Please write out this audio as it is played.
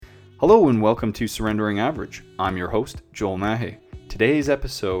Hello and welcome to Surrendering Average. I'm your host, Joel Mahe. Today's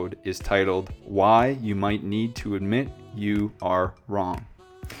episode is titled, Why You Might Need to Admit You Are Wrong.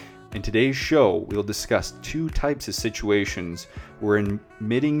 In today's show, we'll discuss two types of situations where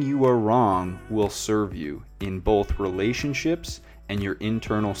admitting you are wrong will serve you in both relationships and your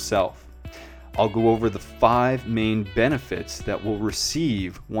internal self. I'll go over the 5 main benefits that we'll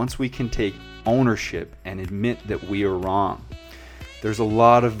receive once we can take ownership and admit that we are wrong. There's a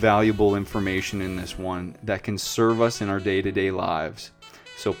lot of valuable information in this one that can serve us in our day-to-day lives.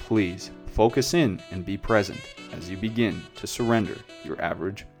 So please focus in and be present as you begin to surrender your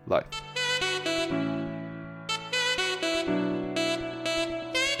average life.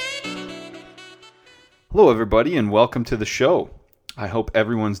 Hello everybody and welcome to the show. I hope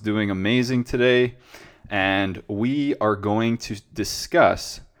everyone's doing amazing today, and we are going to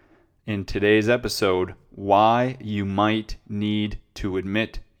discuss in today's episode why you might need to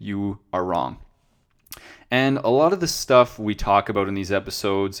admit you are wrong. And a lot of the stuff we talk about in these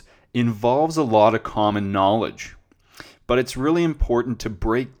episodes involves a lot of common knowledge. But it's really important to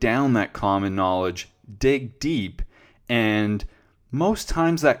break down that common knowledge, dig deep, and most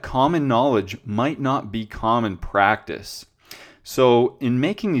times that common knowledge might not be common practice. So in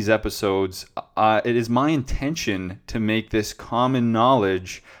making these episodes, it is my intention to make this common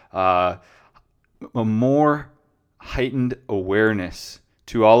knowledge a more heightened awareness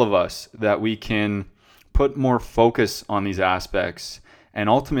to all of us, that we can put more focus on these aspects and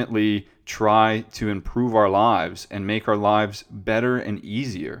ultimately try to improve our lives and make our lives better and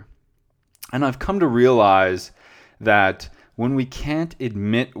easier. And I've come to realize that when we can't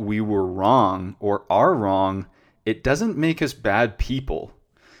admit we were wrong or are wrong, it doesn't make us bad people.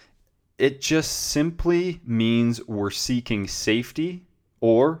 It just simply means we're seeking safety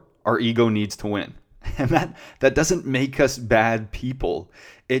or our ego needs to win. And that doesn't make us bad people.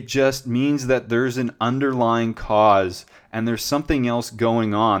 It just means that there's an underlying cause and there's something else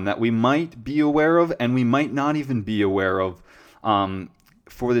going on that we might be aware of and we might not even be aware of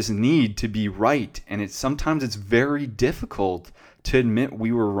for this need to be right. And sometimes it's very difficult to admit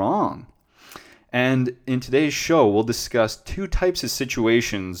we were wrong. And in today's show, we'll discuss 2 types of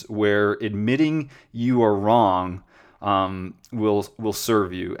situations where admitting you are wrong will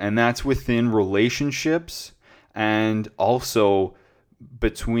serve you, and that's within relationships and also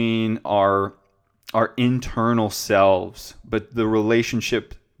between our internal selves, but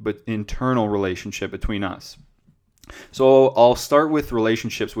internal relationship between us. So I'll start with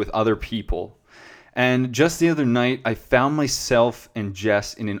relationships with other people. And just the other night, I found myself and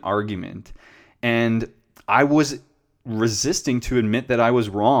Jess in an argument, and I was resisting to admit that I was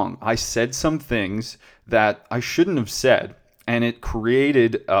wrong. I said some things that I shouldn't have said, and it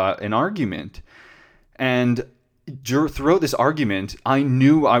created an argument. And throughout this argument, I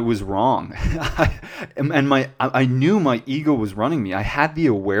knew I was wrong. I knew my ego was running me. I had the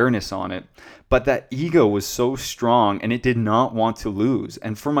awareness on it, but that ego was so strong and it did not want to lose.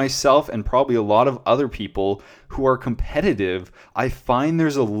 And for myself and probably a lot of other people who are competitive, I find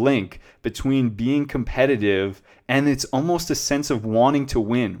there's a link between being competitive and it's almost a sense of wanting to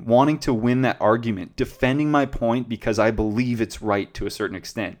win that argument, defending my point because I believe it's right to a certain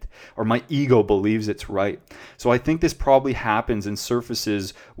extent, or my ego believes it's right. So I think this probably happens and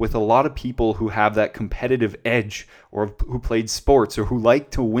surfaces with a lot of people who have that competitive edge, or who played sports, or who like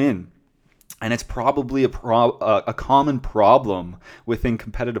to win. And it's probably a common problem within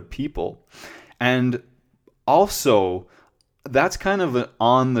competitive people. And also, that's kind of an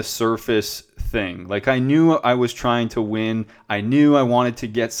on the surface thing. Like, I knew I was trying to win. I knew I wanted to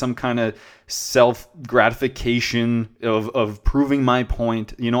get some kind of self gratification of proving my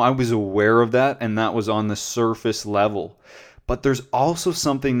point. I was aware of that, and that was on the surface level. But there's also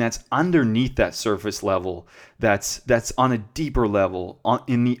something that's underneath that surface level, that's on a deeper level,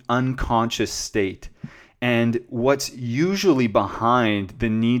 in the unconscious state. And what's usually behind the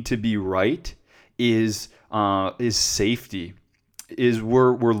need to be right is safety.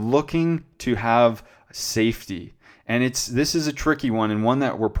 We're looking to have safety. And this is a tricky one, and one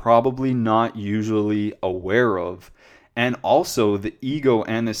that we're probably not usually aware of. And also, the ego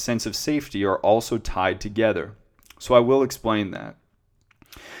and the sense of safety are also tied together. So I will explain that.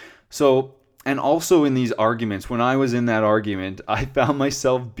 So, and also in these arguments, when I was in that argument, I found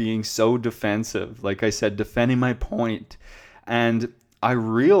myself being so defensive. Like I said, defending my point. And I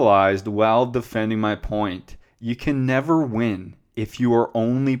realized while defending my point, you can never win if you are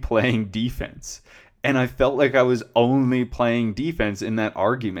only playing defense. And I felt like I was only playing defense in that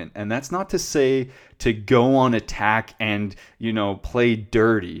argument. And that's not to say to go on attack and, play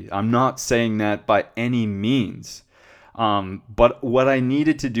dirty. I'm not saying that by any means. But what I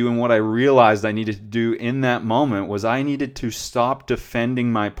needed to do and what I realized I needed to do in that moment was I needed to stop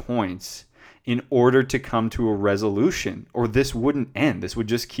defending my points in order to come to a resolution, or this wouldn't end. This would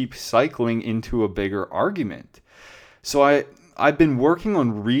just keep cycling into a bigger argument. So I've been working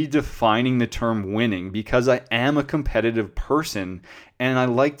on redefining the term winning because I am a competitive person and I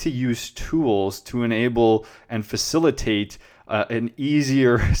like to use tools to enable and facilitate an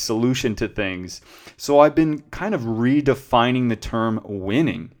easier solution to things. So I've been kind of redefining the term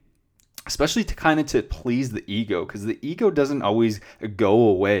winning, especially to please the ego, because the ego doesn't always go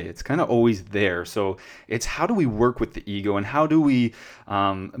away. It's kind of always there. So it's how do we work with the ego and how do we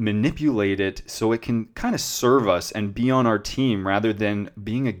manipulate it so it can kind of serve us and be on our team rather than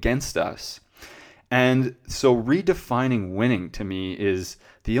being against us. And so redefining winning to me is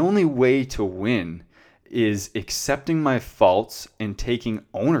the only way to win is accepting my faults and taking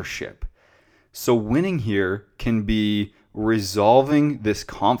ownership. So winning here can be resolving this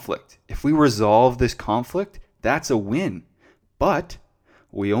conflict. If we resolve this conflict, that's a win. But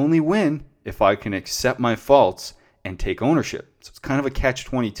we only win if I can accept my faults and take ownership. So it's kind of a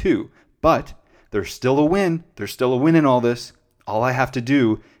catch-22. But there's still a win. There's still a win in all this. All I have to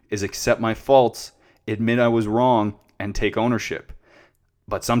do is accept my faults, admit I was wrong, and take ownership.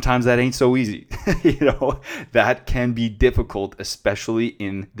 But sometimes that ain't so easy. That can be difficult, especially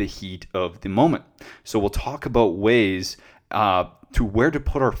in the heat of the moment. So we'll talk about ways to where to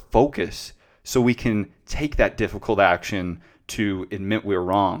put our focus so we can take that difficult action to admit we're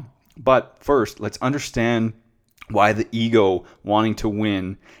wrong. But first, let's understand why the ego wanting to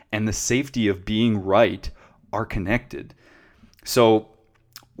win and the safety of being right are connected. So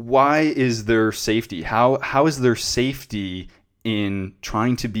why is there safety? How is there safety in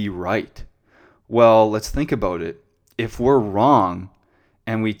trying to be right? Well, let's think about it. If we're wrong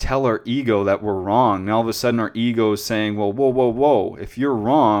and we tell our ego that we're wrong, now all of a sudden our ego is saying, well, whoa. If you're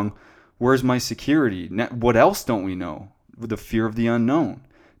wrong, where's my security? What else don't we know? The fear of the unknown,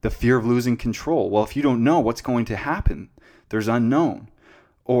 the fear of losing control. Well, if you don't know what's going to happen, there's unknown.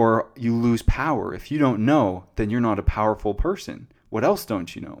 Or you lose power. If you don't know, then you're not a powerful person. What else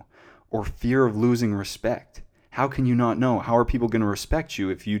don't you know? Or fear of losing respect. How can you not know? How are people going to respect you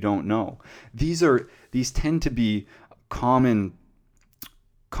if you don't know? These tend to be common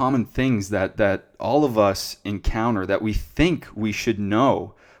things that all of us encounter that we think we should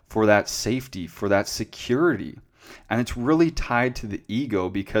know for that safety, for that security. And it's really tied to the ego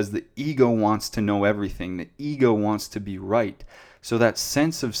because the ego wants to know everything. The ego wants to be right. So that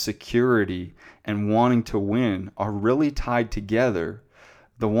sense of security and wanting to win are really tied together.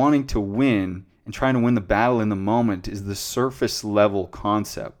 The wanting to win and trying to win the battle in the moment is the surface level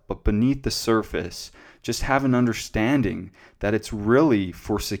concept. But beneath the surface, just have an understanding that it's really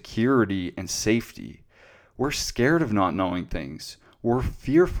for security and safety. We're scared of not knowing things. We're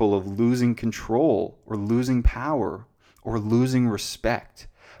fearful of losing control or losing power or losing respect.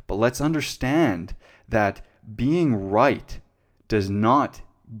 But let's understand that being right does not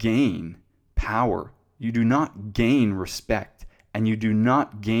gain power. You do not gain respect, and you do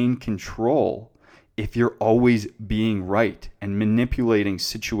not gain control if you're always being right and manipulating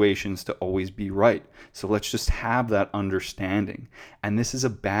situations to always be right. So let's just have that understanding. And this is a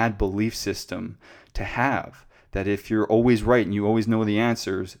bad belief system to have, that if you're always right and you always know the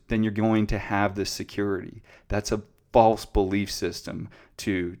answers, then you're going to have this security. That's a false belief system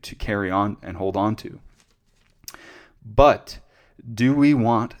to carry on and hold on to. But do we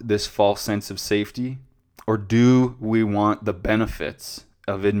want this false sense of safety, or do we want the benefits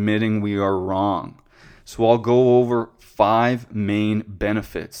of admitting we are wrong? So I'll go over 5 main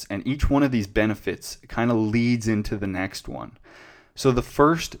benefits, and each one of these benefits kind of leads into the next one. So the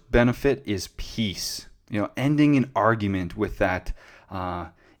first benefit is peace. Ending an argument with that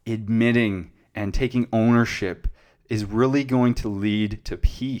admitting and taking ownership is really going to lead to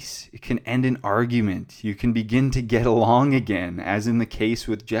peace. It can end an argument. You can begin to get along again, as in the case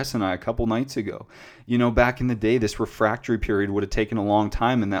with Jess and I a couple nights ago. Back in the day, this refractory period would have taken a long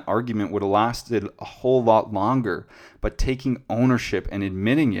time and that argument would have lasted a whole lot longer. But taking ownership and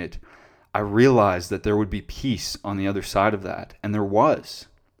admitting it, I realized that there would be peace on the other side of that. And there was.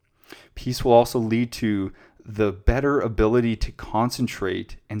 Peace will also lead to the better ability to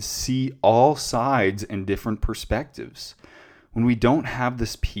concentrate and see all sides and different perspectives. When we don't have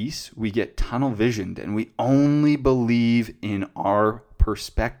this peace, we get tunnel visioned and we only believe in our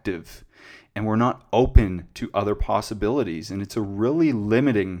perspective and we're not open to other possibilities. And it's a really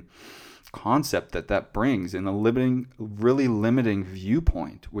limiting concept that brings, and a really limiting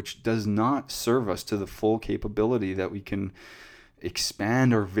viewpoint, which does not serve us to the full capability that we can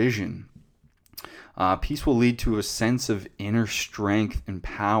expand our vision. Peace will lead to a sense of inner strength and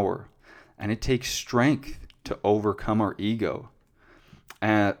power. And it takes strength to overcome our ego.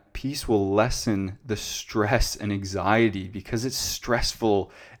 Peace will lessen the stress and anxiety because it's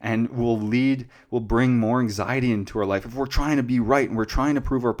stressful and will bring more anxiety into our life. If we're trying to be right and we're trying to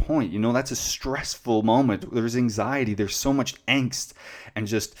prove our point, that's a stressful moment. There's anxiety, there's so much angst and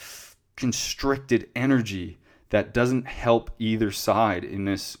just constricted energy that doesn't help either side in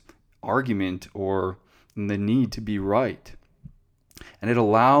this argument or in the need to be right. And it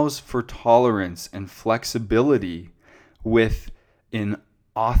allows for tolerance and flexibility with an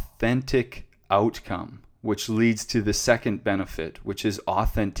authentic outcome, which leads to the second benefit, which is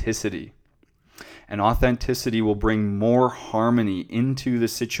authenticity. And authenticity will bring more harmony into the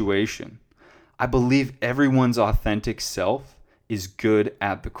situation. I believe everyone's authentic self is good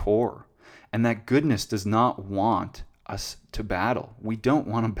at the core, and that goodness does not want us to battle. We don't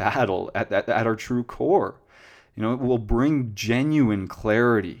want to battle at our true core. It will bring genuine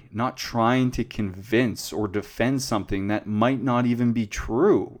clarity, not trying to convince or defend something that might not even be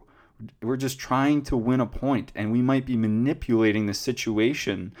true. We're just trying to win a point, and we might be manipulating the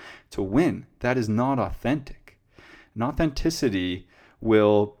situation to win. That is not authentic. And authenticity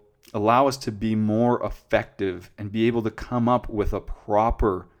will allow us to be more effective and be able to come up with a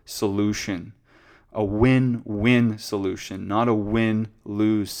proper solution, a win-win solution, not a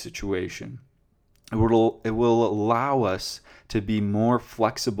win-lose situation. It will allow us to be more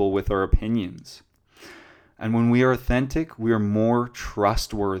flexible with our opinions. And when we are authentic, we are more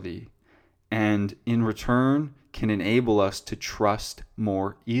trustworthy, and in return can enable us to trust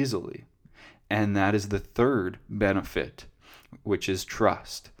more easily. And that is the third benefit, which is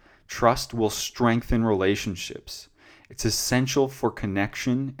trust. Trust will strengthen relationships. It's essential for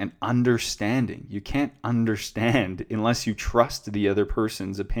connection and understanding. You can't understand unless you trust the other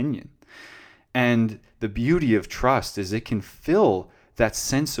person's opinion. And the beauty of trust is it can fill that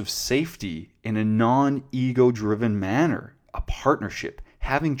sense of safety in a non-ego-driven manner, a partnership.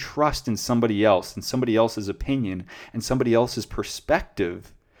 Having trust in somebody else and somebody else's opinion and somebody else's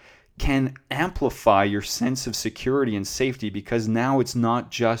perspective can amplify your sense of security and safety, because now it's not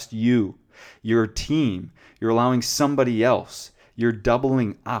just you, you're a team. You're allowing somebody else. You're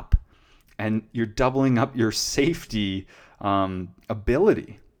doubling up, and you're doubling up your safety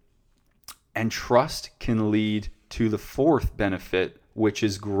ability. And trust can lead to the fourth benefit, which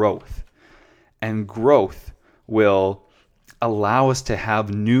is growth. And growth will allow us to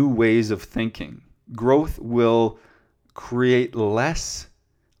have new ways of thinking. Growth will create less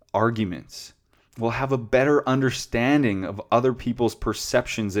arguments. We'll have a better understanding of other people's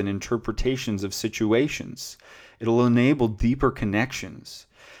perceptions and interpretations of situations. It'll enable deeper connections.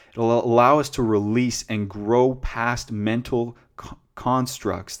 It'll allow us to release and grow past mental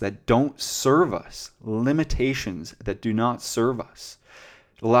constructs that don't serve us, limitations that do not serve us.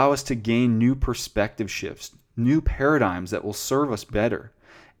 It'll allow us to gain new perspective shifts, new paradigms that will serve us better,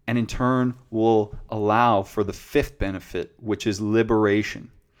 and in turn will allow for the fifth benefit, which is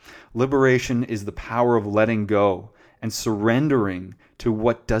liberation. Liberation is the power of letting go and surrendering to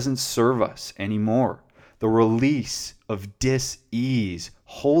what doesn't serve us anymore. The release of dis-ease,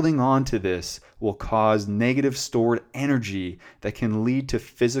 holding on to this, will cause negative stored energy that can lead to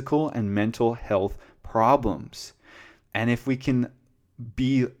physical and mental health problems. And if we can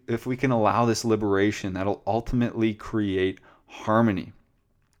allow this liberation, that'll ultimately create harmony.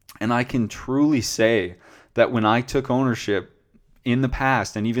 And I can truly say that when I took ownership in the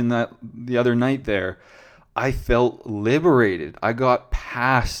past, and even the other night there, I felt liberated. I got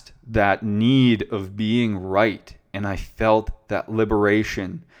past that need of being right, and I felt that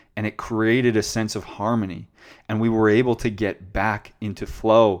liberation, and it created a sense of harmony, and we were able to get back into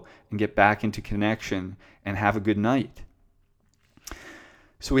flow and get back into connection and have a good night.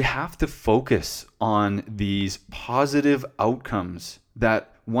 So we have to focus on these positive outcomes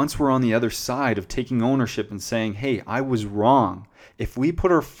that once we're on the other side of taking ownership and saying, hey, I was wrong, if we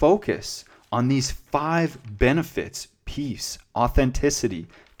put our focus on these 5 benefits, peace, authenticity,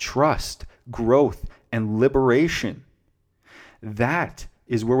 trust, growth, and liberation, that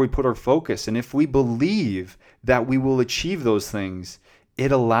is where we put our focus. And if we believe that we will achieve those things,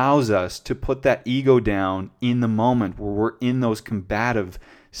 it allows us to put that ego down in the moment where we're in those combative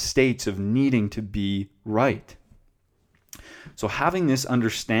states of needing to be right. So having this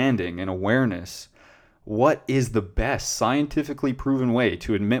understanding and awareness, what is the best scientifically proven way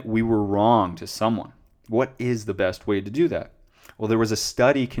to admit we were wrong to someone? What is the best way to do that? Well, there was a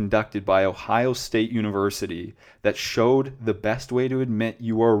study conducted by Ohio State University that showed the best way to admit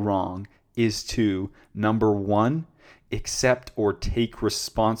you are wrong is to, number 1, accept or take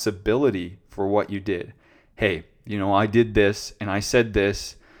responsibility for what you did. Hey, I did this and I said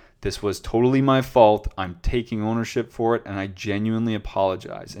this. This was totally my fault. I'm taking ownership for it and I genuinely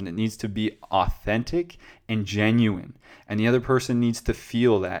apologize. And it needs to be authentic and genuine. And the other person needs to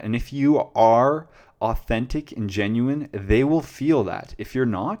feel that. And if you are authentic and genuine, they will feel that. If you're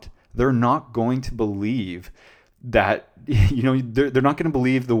not, they're not going to believe that, they're not going to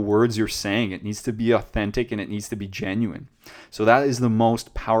believe the words you're saying. It needs to be authentic and it needs to be genuine. So that is the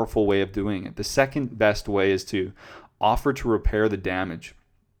most powerful way of doing it. The second best way is to offer to repair the damage.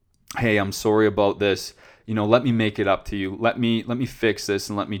 Hey, I'm sorry about this. Let me make it up to you. Let me fix this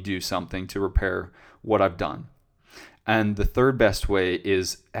and let me do something to repair what I've done. And the third best way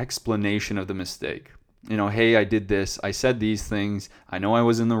is explanation of the mistake. Hey, I did this. I said these things. I know I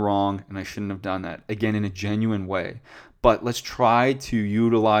was in the wrong and I shouldn't have done that. Again, in a genuine way. But let's try to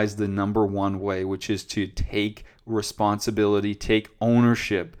utilize the number one way, which is to take responsibility, take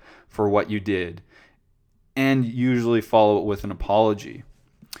ownership for what you did, and usually follow it with an apology.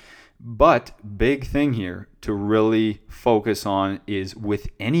 But big thing here to really focus on is with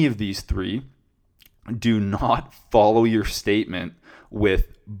any of these three, do not follow your statement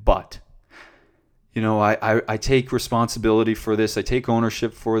with but. I take responsibility for this. I take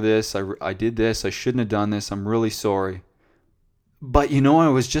ownership for this. I did this. I shouldn't have done this. I'm really sorry. But, I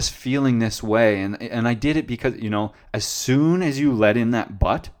was just feeling this way. And I did it because, as soon as you let in that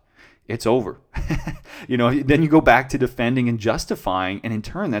but, it's over. Then you go back to defending and justifying. And in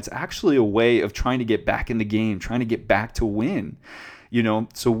turn, that's actually a way of trying to get back in the game, trying to get back to win.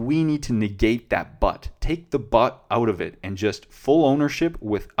 So we need to negate that but. Take the but out of it and just full ownership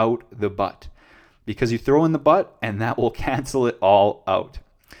without the but. Because you throw in the but and that will cancel it all out.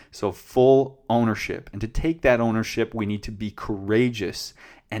 So full ownership. And to take that ownership, we need to be courageous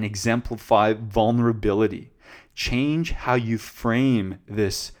and exemplify vulnerability. Change how you frame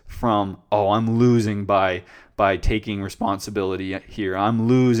this from, I'm losing by taking responsibility here. I'm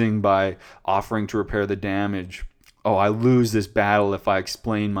losing by offering to repair the damage. I lose this battle if I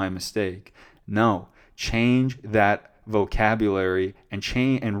explain my mistake. No, change that vocabulary and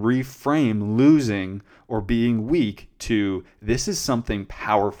reframe losing or being weak to this is something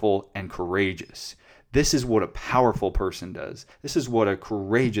powerful and courageous. This is what a powerful person does. This is what a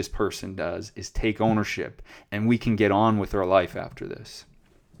courageous person does, is take ownership, and we can get on with our life after this.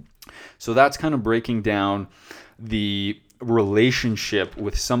 So that's kind of breaking down the relationship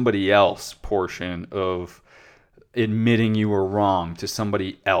with somebody else portion of admitting you were wrong to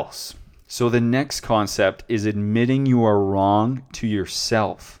somebody else. So the next concept is admitting you are wrong to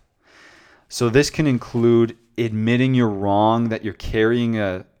yourself. So this can include admitting you're wrong, that you're carrying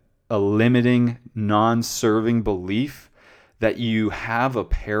a limiting, non-serving belief, that you have a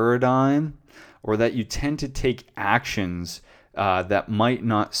paradigm, or that you tend to take actions that might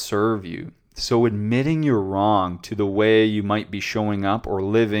not serve you. So admitting you're wrong to the way you might be showing up or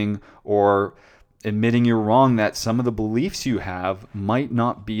living, or admitting you're wrong that some of the beliefs you have might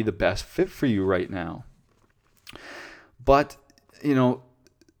not be the best fit for you right now. But, this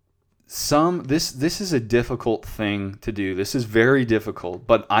is a difficult thing to do. This is very difficult.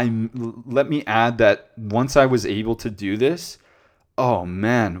 But let me add that once I was able to do this, oh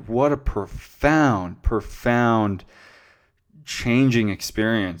man, what a profound changing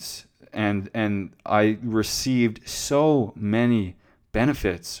experience. And I received so many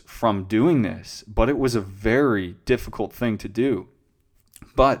benefits from doing this, but it was a very difficult thing to do.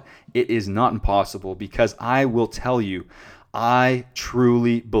 But it is not impossible, because I will tell you, I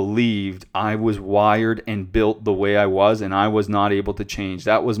truly believed I was wired and built the way I was, and I was not able to change.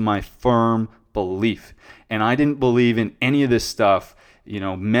 That was my firm belief. And I didn't believe in any of this stuff,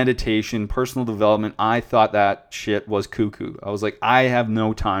 meditation, personal development. I thought that shit was cuckoo. I was like, I have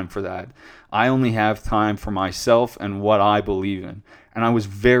no time for that. I only have time for myself and what I believe in. And I was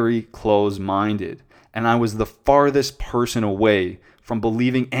very close-minded. And I was the farthest person away from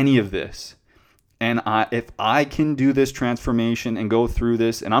believing any of this. And if I can do this transformation and go through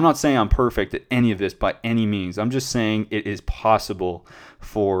this, and I'm not saying I'm perfect at any of this by any means. I'm just saying it is possible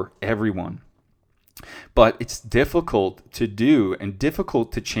for everyone. But it's difficult to do and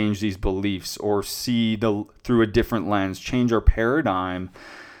difficult to change these beliefs or see through a different lens, change our paradigm,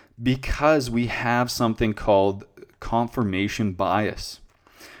 because we have something called confirmation bias.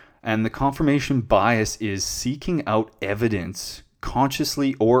 And the confirmation bias is seeking out evidence,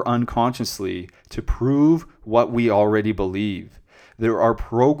 consciously or unconsciously, to prove what we already believe. There are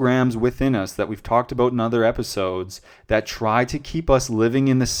programs within us that we've talked about in other episodes that try to keep us living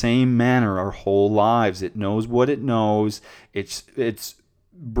in the same manner our whole lives. It knows what it knows. It's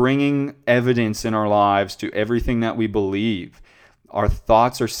bringing evidence in our lives to everything that we believe. Our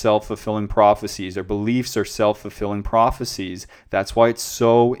thoughts are self-fulfilling prophecies. Our beliefs are self-fulfilling prophecies. That's why it's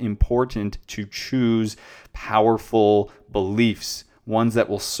so important to choose powerful beliefs, ones that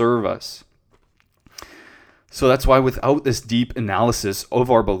will serve us. So that's why without this deep analysis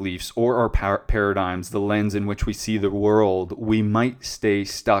of our beliefs or our paradigms, the lens in which we see the world, we might stay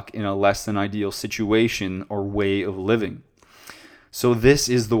stuck in a less than ideal situation or way of living. So this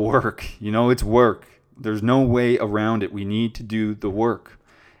is the work. It's work. There's no way around it. We need to do the work.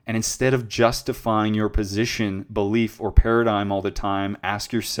 And instead of justifying your position, belief, or paradigm all the time,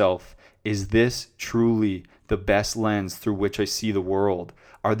 ask yourself, is this truly the best lens through which I see the world?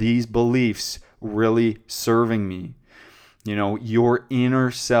 Are these beliefs really serving me? Your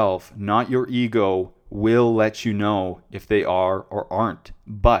inner self, not your ego, will let you know if they are or aren't.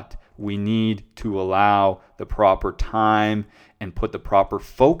 But we need to allow the proper time and put the proper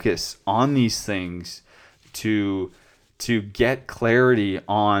focus on these things to get clarity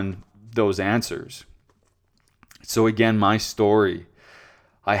on those answers. So again, my story,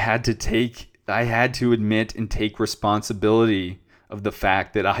 I had to admit and take responsibility of the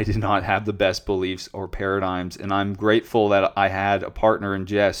fact that I did not have the best beliefs or paradigms. And I'm grateful that I had a partner in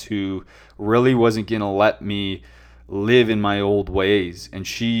Jess who really wasn't going to let me live in my old ways. And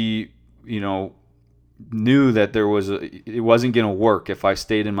she, knew that it wasn't going to work if I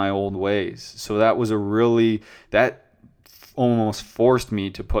stayed in my old ways. So that almost forced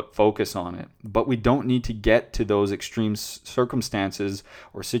me to put focus on it. But we don't need to get to those extreme circumstances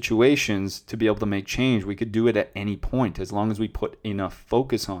or situations to be able to make change. We could do it at any point as long as we put enough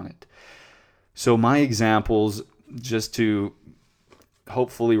focus on it. So my examples, just to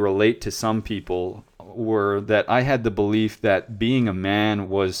hopefully relate to some people, were that I had the belief that being a man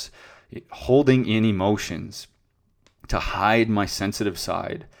was holding in emotions, to hide my sensitive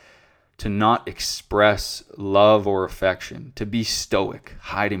side, to not express love or affection, to be stoic,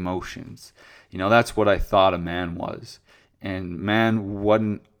 hide emotions. That's what I thought a man was. And man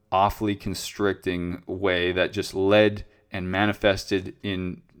wasn't awfully constricting way that just led and manifested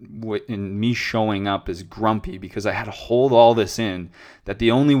in me showing up as grumpy, because I had to hold all this in, that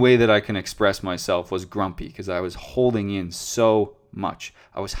the only way that I can express myself was grumpy, because I was holding in so much.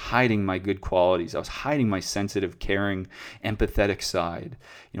 I was hiding my good qualities. I was hiding my sensitive, caring, empathetic side.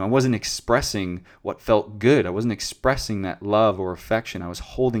 I wasn't expressing what felt good. I wasn't expressing that love or affection. I was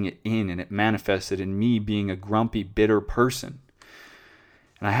holding it in, and it manifested in me being a grumpy, bitter person.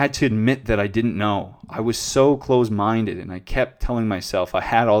 And I had to admit that I didn't know. I was so close-minded, and I kept telling myself I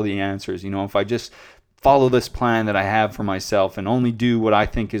had all the answers. If I just follow this plan that I have for myself and only do what I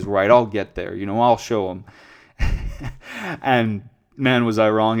think is right, I'll get there. I'll show them. And man, was I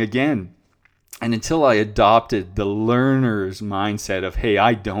wrong again. And until I adopted the learner's mindset of, hey,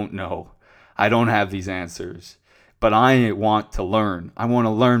 I don't know. I don't have these answers, but I want to learn. I want to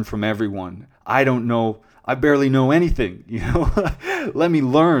learn from everyone. I don't know. I barely know anything. Let me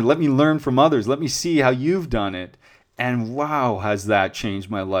learn. Let me learn from others. Let me see how you've done it. And wow, has that changed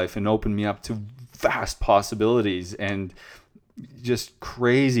my life and opened me up to vast possibilities and just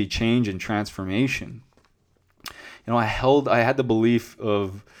crazy change and transformation. I had the belief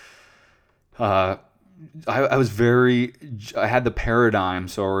of, I had the paradigm,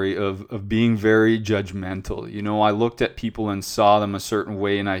 of being very judgmental. I looked at people and saw them a certain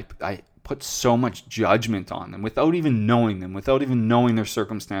way, and I put so much judgment on them without even knowing them, without even knowing their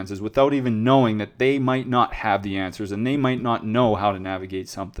circumstances, without even knowing that they might not have the answers and they might not know how to navigate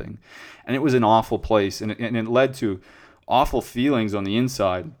something. And it was an awful place, and it led to awful feelings on the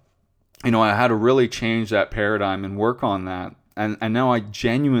inside. I had to really change that paradigm and work on that. And now I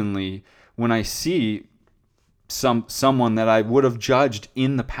genuinely, when I see someone that I would have judged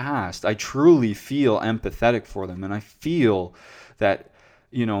in the past, I truly feel empathetic for them. And I feel that,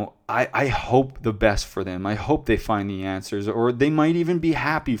 I hope the best for them. I hope they find the answers, or they might even be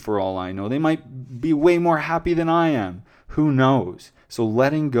happy for all I know. They might be way more happy than I am. Who knows? So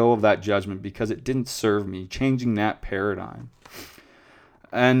letting go of that judgment because it didn't serve me, changing that paradigm.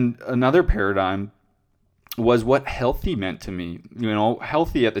 And another paradigm was what healthy meant to me.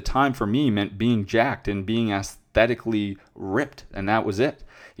 Healthy at the time for me meant being jacked and being aesthetically ripped, and that was it.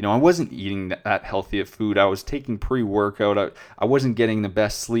 I wasn't eating that healthy of food. I was taking pre-workout. I wasn't getting the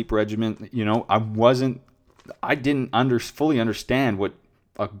best sleep regimen. I didn't fully understand what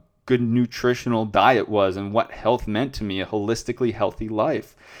a good nutritional diet was and what health meant to me, a holistically healthy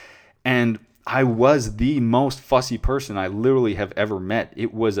life. And I was the most fussy person I literally have ever met.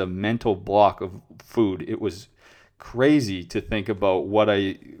 It was a mental block of food. It was crazy to think about what I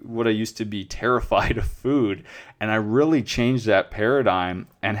used to be terrified of food. And I really changed that paradigm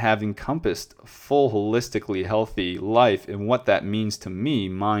and have encompassed a full holistically healthy life and what that means to me,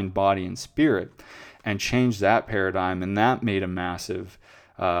 mind, body, and spirit, and changed that paradigm. And that made a massive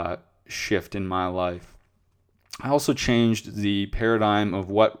shift in my life. I also changed the paradigm of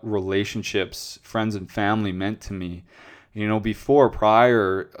what relationships, friends and family meant to me.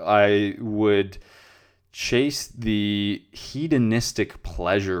 Prior, I would chase the hedonistic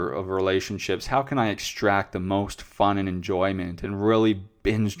pleasure of relationships. How can I extract the most fun and enjoyment, and really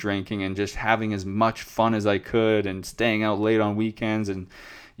binge drinking and just having as much fun as I could and staying out late on weekends. And,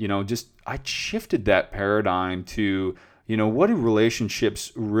 I shifted that paradigm to, what do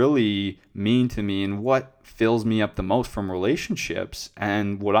relationships really mean to me, and what fills me up the most from relationships?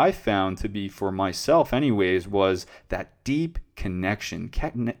 And what I found to be, for myself anyways, was that deep connection,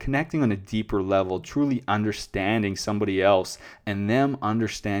 connecting on a deeper level, truly understanding somebody else and them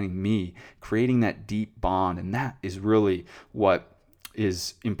understanding me, creating that deep bond. And that is really what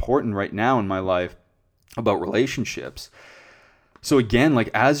is important right now in my life about relationships. So again,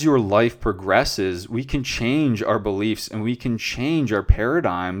 as your life progresses, we can change our beliefs and we can change our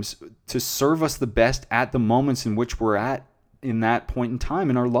paradigms to serve us the best at the moments in which we're at in that point in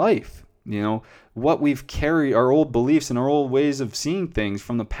time in our life. What we've carried, our old beliefs and our old ways of seeing things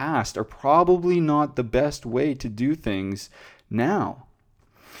from the past, are probably not the best way to do things now.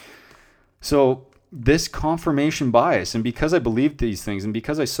 So this confirmation bias, and because I believed these things, and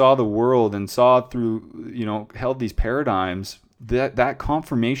because I saw the world and saw through, held these paradigms, that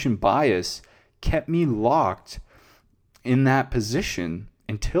confirmation bias kept me locked in that position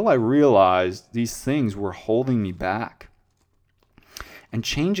until I realized these things were holding me back. And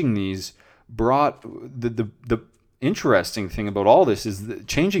changing these brought the interesting thing about all this is that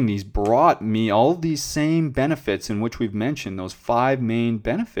changing these brought me all these same benefits in which we've mentioned, those 5 main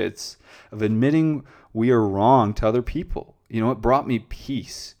benefits of admitting we are wrong to other people. It brought me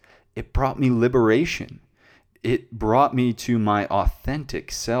peace. It brought me liberation. It brought me to my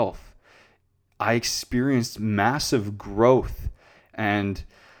authentic self. I experienced massive growth and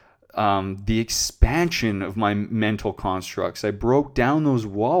the expansion of my mental constructs. I broke down those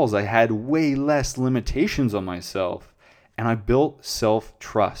walls. I had way less limitations on myself, and I built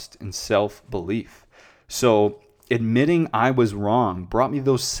self-trust and self-belief. So admitting I was wrong brought me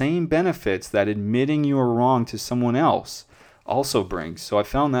those same benefits that admitting you are wrong to someone else also brings. So I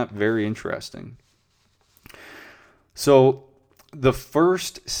found that very interesting. So the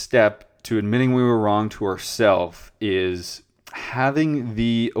first step to admitting we were wrong to ourselves is having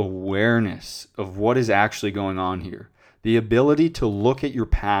the awareness of what is actually going on here. The ability to look at your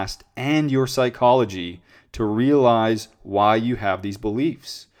past and your psychology to realize why you have these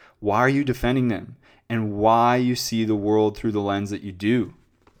beliefs, why are you defending them, and why you see the world through the lens that you do.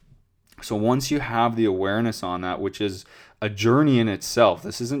 So once you have the awareness on that, which is a journey in itself,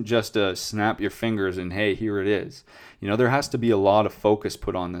 this isn't just a snap your fingers and hey, here it is. There has to be a lot of focus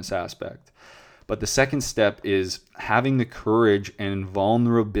put on this aspect. But the second step is having the courage and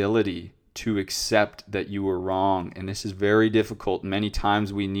vulnerability to accept that you were wrong. And this is very difficult. Many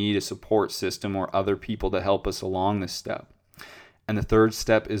times we need a support system or other people to help us along this step. And the third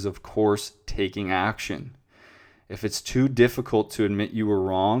step is, of course, taking action. If it's too difficult to admit you were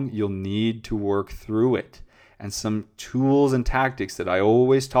wrong, you'll need to work through it. And some tools and tactics that I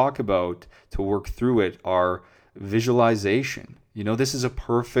always talk about to work through it are visualization. This is a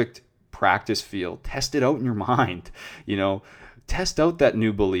perfect practice field. Test it out in your mind. Test out that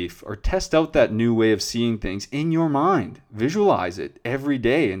new belief or test out that new way of seeing things in your mind. Visualize it every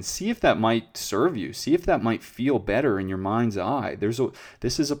day and see if that might serve you. See if that might feel better in your mind's eye.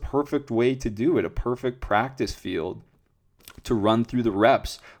 This is a perfect way to do it, a perfect practice field to run through the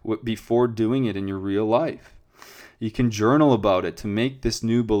reps before doing it in your real life. You can journal about it to make this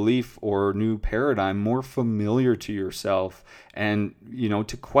new belief or new paradigm more familiar to yourself and,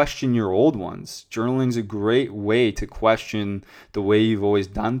 to question your old ones. Journaling is a great way to question the way you've always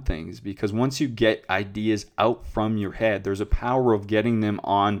done things, because once you get ideas out from your head, there's a power of getting them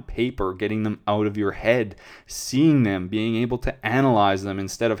on paper, getting them out of your head, seeing them, being able to analyze them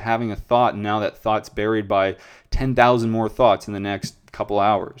instead of having a thought and now that thought's buried by 10,000 more thoughts in the next couple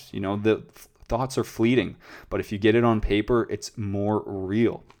hours. The thoughts are fleeting, but if you get it on paper, it's more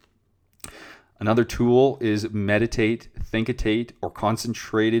real. Another tool is meditate, think-a-tate, or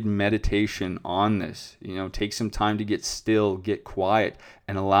concentrated meditation on this. Take some time to get still, get quiet,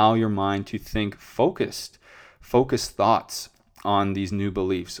 and allow your mind to think focused thoughts on these new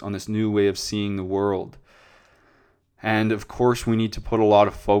beliefs, on this new way of seeing the world. And of course, we need to put a lot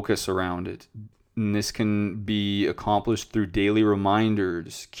of focus around it. And this can be accomplished through daily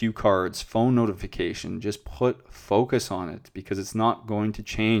reminders, cue cards, phone notification. Just put focus on it, because it's not going to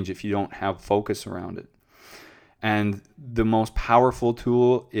change if you don't have focus around it. And the most powerful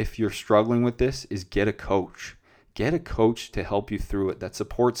tool, if you're struggling with this, is get a coach. Get a coach to help you through it, that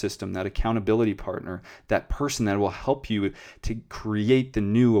support system, that accountability partner, that person that will help you to create the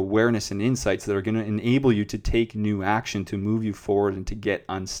new awareness and insights that are going to enable you to take new action, to move you forward and to get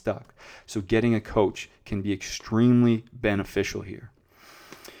unstuck. So getting a coach can be extremely beneficial here.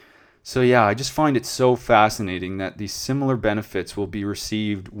 So yeah, I just find it so fascinating that these similar benefits will be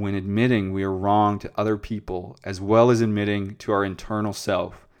received when admitting we are wrong to other people, as well as admitting to our internal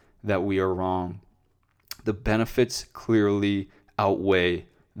self that we are wrong. The benefits clearly outweigh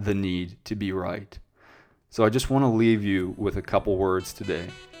the need to be right. So I just want to leave you with a couple words today.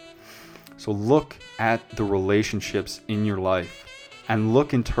 So look at the relationships in your life and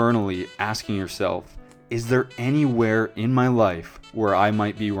look internally, asking yourself, is there anywhere in my life where I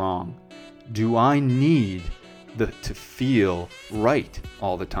might be wrong? Do I need to feel right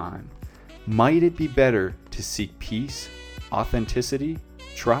all the time? Might it be better to seek peace, authenticity,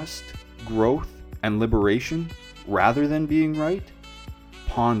 trust, growth, and liberation rather than being right?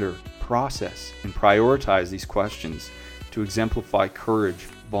 Ponder, process, and prioritize these questions to exemplify courage,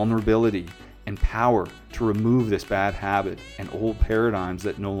 vulnerability, and power to remove this bad habit and old paradigms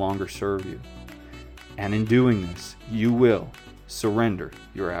that no longer serve you. And in doing this, you will surrender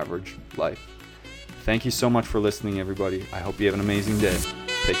your average life. Thank you so much for listening, everybody. I hope you have an amazing day.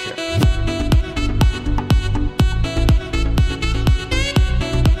 Take care.